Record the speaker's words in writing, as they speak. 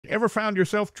Ever found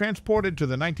yourself transported to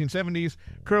the 1970s,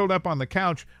 curled up on the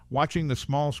couch, watching the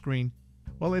small screen?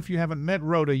 Well, if you haven't met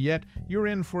Rhoda yet, you're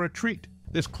in for a treat.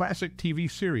 This classic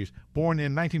TV series, born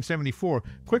in 1974,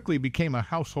 quickly became a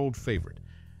household favorite.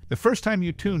 The first time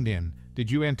you tuned in,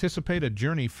 did you anticipate a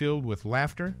journey filled with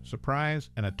laughter, surprise,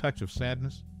 and a touch of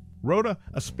sadness? Rhoda,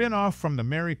 a spin-off from the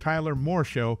Mary Tyler Moore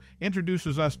Show,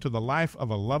 introduces us to the life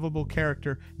of a lovable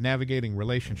character navigating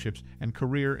relationships and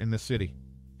career in the city.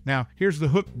 Now, here's the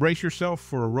hook. Brace yourself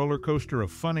for a roller coaster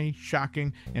of funny,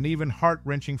 shocking, and even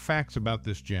heart-wrenching facts about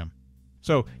this gem.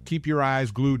 So, keep your eyes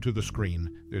glued to the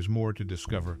screen. There's more to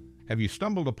discover. Have you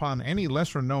stumbled upon any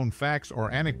lesser-known facts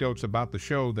or anecdotes about the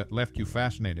show that left you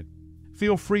fascinated?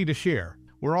 Feel free to share.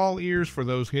 We're all ears for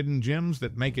those hidden gems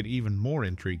that make it even more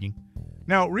intriguing.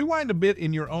 Now, rewind a bit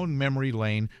in your own memory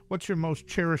lane. What's your most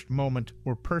cherished moment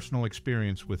or personal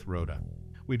experience with Rhoda?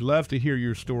 We'd love to hear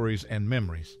your stories and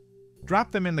memories.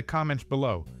 Drop them in the comments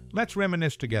below. Let's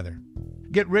reminisce together.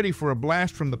 Get ready for a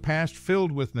blast from the past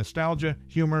filled with nostalgia,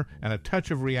 humor, and a touch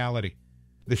of reality.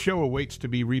 The show awaits to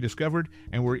be rediscovered,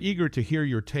 and we're eager to hear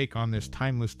your take on this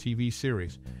timeless TV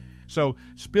series. So,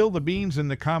 spill the beans in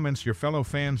the comments. Your fellow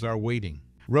fans are waiting.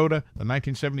 Rhoda, the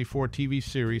 1974 TV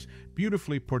series,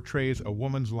 beautifully portrays a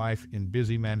woman's life in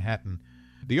busy Manhattan.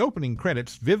 The opening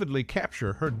credits vividly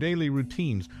capture her daily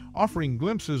routines, offering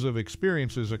glimpses of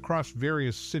experiences across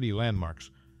various city landmarks.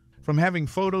 From having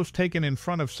photos taken in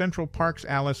front of Central Park's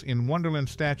Alice in Wonderland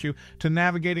statue to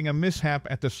navigating a mishap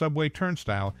at the subway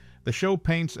turnstile, the show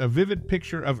paints a vivid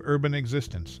picture of urban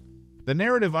existence. The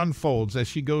narrative unfolds as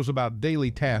she goes about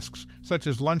daily tasks, such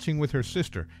as lunching with her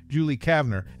sister, Julie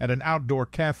Kavner, at an outdoor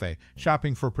cafe,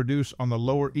 shopping for produce on the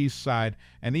Lower East Side,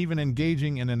 and even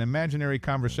engaging in an imaginary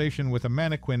conversation with a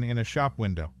mannequin in a shop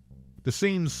window. The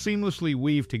scenes seamlessly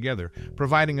weave together,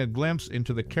 providing a glimpse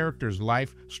into the character's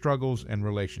life, struggles, and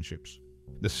relationships.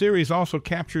 The series also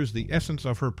captures the essence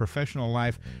of her professional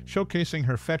life, showcasing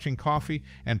her fetching coffee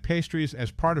and pastries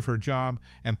as part of her job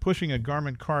and pushing a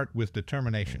garment cart with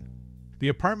determination. The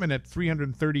apartment at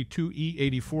 332 E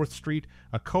 84th Street,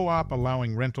 a co-op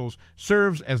allowing rentals,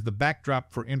 serves as the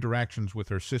backdrop for interactions with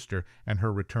her sister and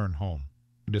her return home.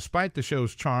 Despite the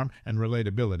show's charm and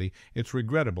relatability, it's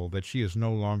regrettable that she is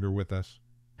no longer with us.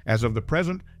 As of the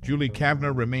present, Julie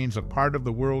Kavner remains a part of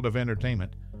the world of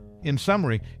entertainment. In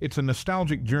summary, it's a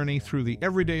nostalgic journey through the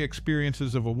everyday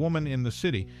experiences of a woman in the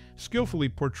city, skillfully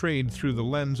portrayed through the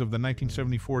lens of the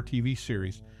 1974 TV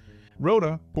series.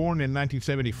 Rhoda, born in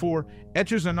 1974,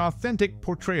 etches an authentic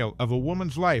portrayal of a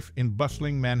woman's life in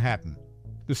bustling Manhattan.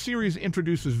 The series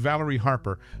introduces Valerie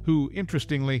Harper, who,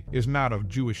 interestingly, is not of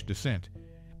Jewish descent.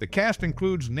 The cast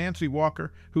includes Nancy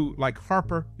Walker, who, like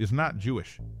Harper, is not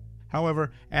Jewish.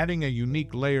 However, adding a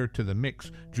unique layer to the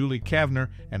mix, Julie Kavner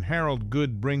and Harold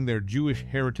Good bring their Jewish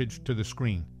heritage to the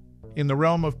screen. In the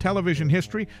realm of television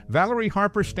history, Valerie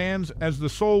Harper stands as the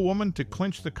sole woman to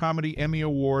clinch the Comedy Emmy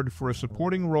Award for a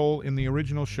supporting role in the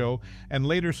original show and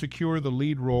later secure the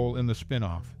lead role in the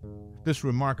spin-off. This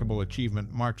remarkable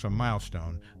achievement marks a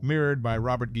milestone, mirrored by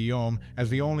Robert Guillaume as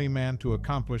the only man to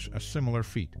accomplish a similar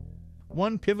feat.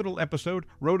 One pivotal episode,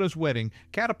 Rhoda's Wedding,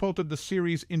 catapulted the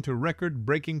series into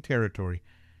record-breaking territory.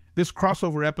 This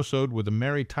crossover episode with the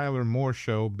Mary Tyler Moore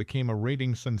Show became a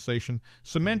ratings sensation,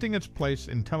 cementing its place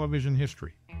in television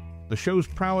history. The show's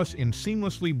prowess in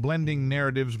seamlessly blending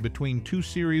narratives between two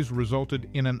series resulted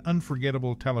in an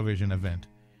unforgettable television event.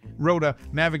 Rhoda,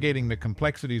 navigating the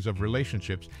complexities of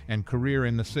relationships and career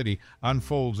in the city,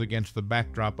 unfolds against the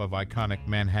backdrop of iconic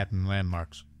Manhattan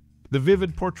landmarks. The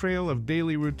vivid portrayal of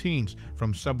daily routines,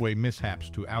 from subway mishaps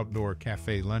to outdoor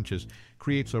cafe lunches,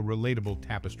 creates a relatable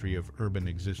tapestry of urban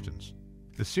existence.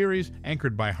 The series,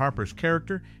 anchored by Harper's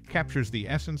character, captures the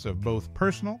essence of both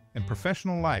personal and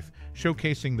professional life,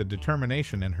 showcasing the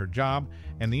determination in her job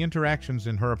and the interactions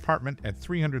in her apartment at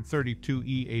 332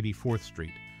 E 84th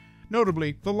Street.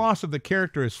 Notably, the loss of the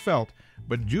character is felt,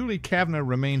 but Julie Kavner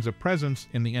remains a presence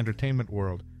in the entertainment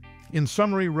world. In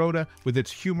summary, Rhoda, with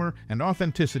its humor and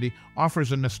authenticity,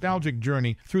 offers a nostalgic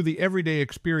journey through the everyday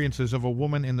experiences of a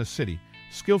woman in the city,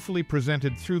 skillfully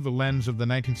presented through the lens of the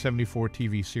 1974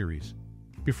 TV series.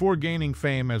 Before gaining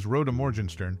fame as Rhoda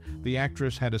Morgenstern, the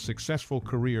actress had a successful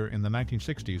career in the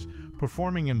 1960s,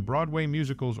 performing in Broadway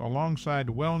musicals alongside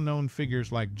well-known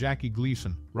figures like Jackie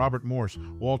Gleason, Robert Morse,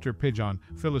 Walter Pidgeon,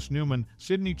 Phyllis Newman,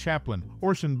 Sidney Chaplin,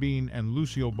 Orson Bean, and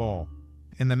Lucille Ball.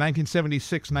 In the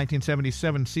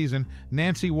 1976-1977 season,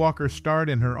 Nancy Walker starred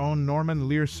in her own Norman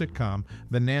Lear sitcom,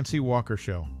 The Nancy Walker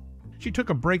Show. She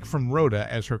took a break from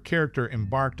Rhoda as her character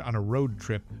embarked on a road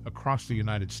trip across the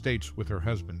United States with her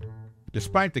husband.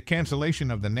 Despite the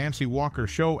cancellation of the Nancy Walker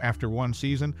show after one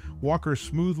season, Walker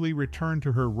smoothly returned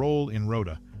to her role in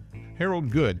Rhoda.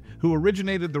 Harold Good, who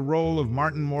originated the role of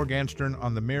Martin Morgenstern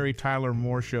on the Mary Tyler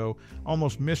Moore Show,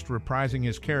 almost missed reprising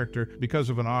his character because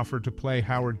of an offer to play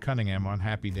Howard Cunningham on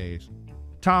Happy Days.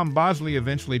 Tom Bosley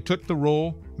eventually took the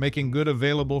role, making Good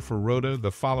available for Rhoda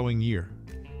the following year.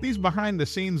 These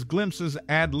behind-the-scenes glimpses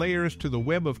add layers to the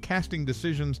web of casting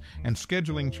decisions and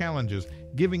scheduling challenges,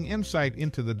 giving insight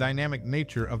into the dynamic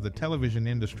nature of the television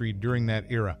industry during that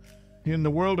era. In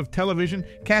the world of television,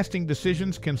 casting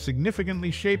decisions can significantly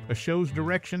shape a show's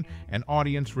direction and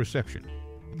audience reception.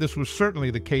 This was certainly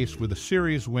the case with the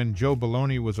series when Joe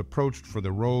Bologna was approached for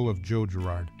the role of Joe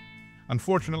Gerard.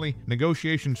 Unfortunately,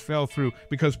 negotiations fell through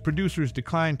because producers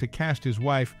declined to cast his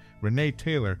wife, Renee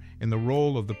Taylor, in the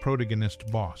role of the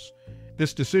protagonist boss.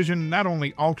 This decision not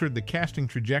only altered the casting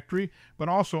trajectory, but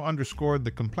also underscored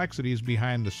the complexities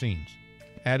behind the scenes.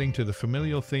 Adding to the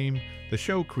familial theme, the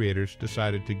show creators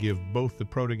decided to give both the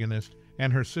protagonist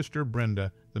and her sister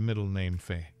Brenda the middle name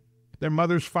Faye. Their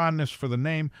mother's fondness for the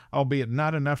name, albeit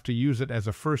not enough to use it as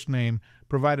a first name,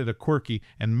 provided a quirky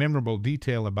and memorable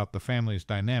detail about the family's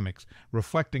dynamics,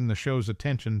 reflecting the show's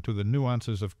attention to the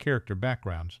nuances of character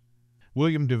backgrounds.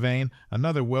 William Devane,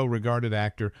 another well-regarded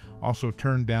actor, also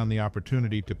turned down the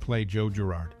opportunity to play Joe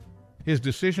Gerard. His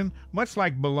decision, much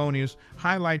like Bologna's,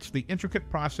 highlights the intricate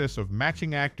process of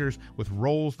matching actors with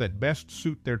roles that best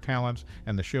suit their talents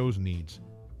and the show's needs.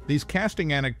 These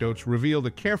casting anecdotes reveal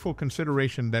the careful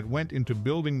consideration that went into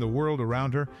building the world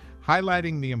around her,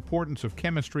 highlighting the importance of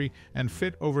chemistry and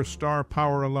fit over star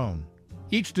power alone.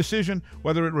 Each decision,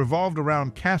 whether it revolved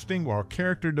around casting or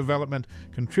character development,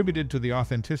 contributed to the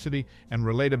authenticity and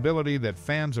relatability that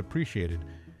fans appreciated.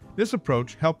 This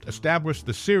approach helped establish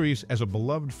the series as a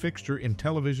beloved fixture in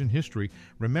television history,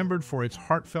 remembered for its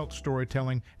heartfelt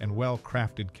storytelling and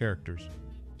well-crafted characters.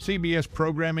 CBS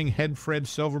programming head Fred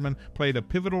Silverman played a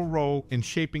pivotal role in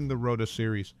shaping the Rhoda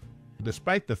series.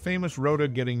 Despite the famous Rhoda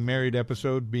getting married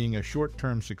episode being a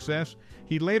short-term success,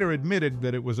 he later admitted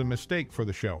that it was a mistake for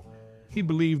the show. He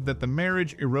believed that the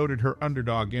marriage eroded her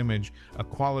underdog image, a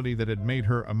quality that had made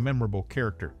her a memorable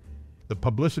character. The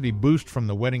publicity boost from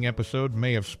the wedding episode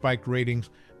may have spiked ratings,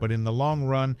 but in the long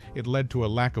run, it led to a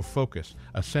lack of focus,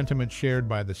 a sentiment shared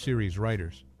by the series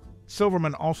writers.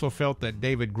 Silverman also felt that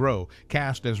David Groh,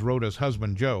 cast as Rhoda's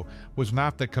husband Joe, was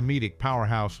not the comedic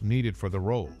powerhouse needed for the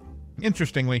role.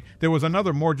 Interestingly, there was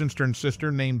another Morgenstern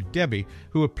sister named Debbie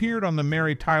who appeared on the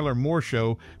Mary Tyler Moore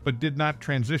Show but did not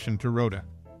transition to Rhoda.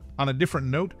 On a different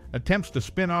note, attempts to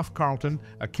spin off Carlton,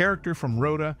 a character from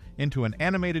Rhoda, into an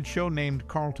animated show named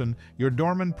Carlton, Your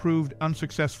Doorman proved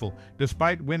unsuccessful,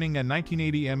 despite winning a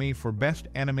 1980 Emmy for Best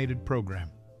Animated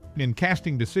Program. In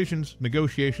casting decisions,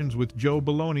 negotiations with Joe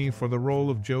Bologna for the role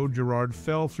of Joe Gerard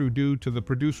fell through due to the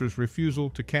producer's refusal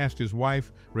to cast his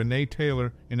wife, Renee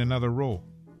Taylor, in another role.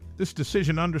 This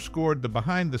decision underscored the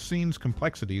behind-the-scenes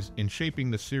complexities in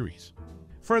shaping the series.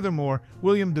 Furthermore,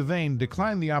 William Devane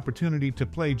declined the opportunity to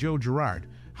play Joe Gerard,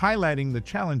 highlighting the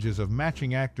challenges of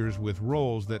matching actors with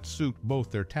roles that suit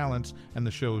both their talents and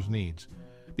the show's needs.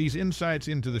 These insights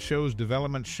into the show's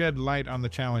development shed light on the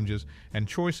challenges and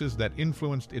choices that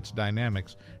influenced its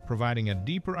dynamics, providing a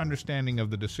deeper understanding of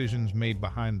the decisions made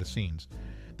behind the scenes.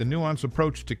 The nuanced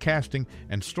approach to casting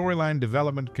and storyline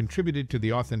development contributed to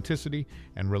the authenticity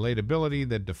and relatability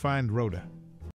that defined Rhoda.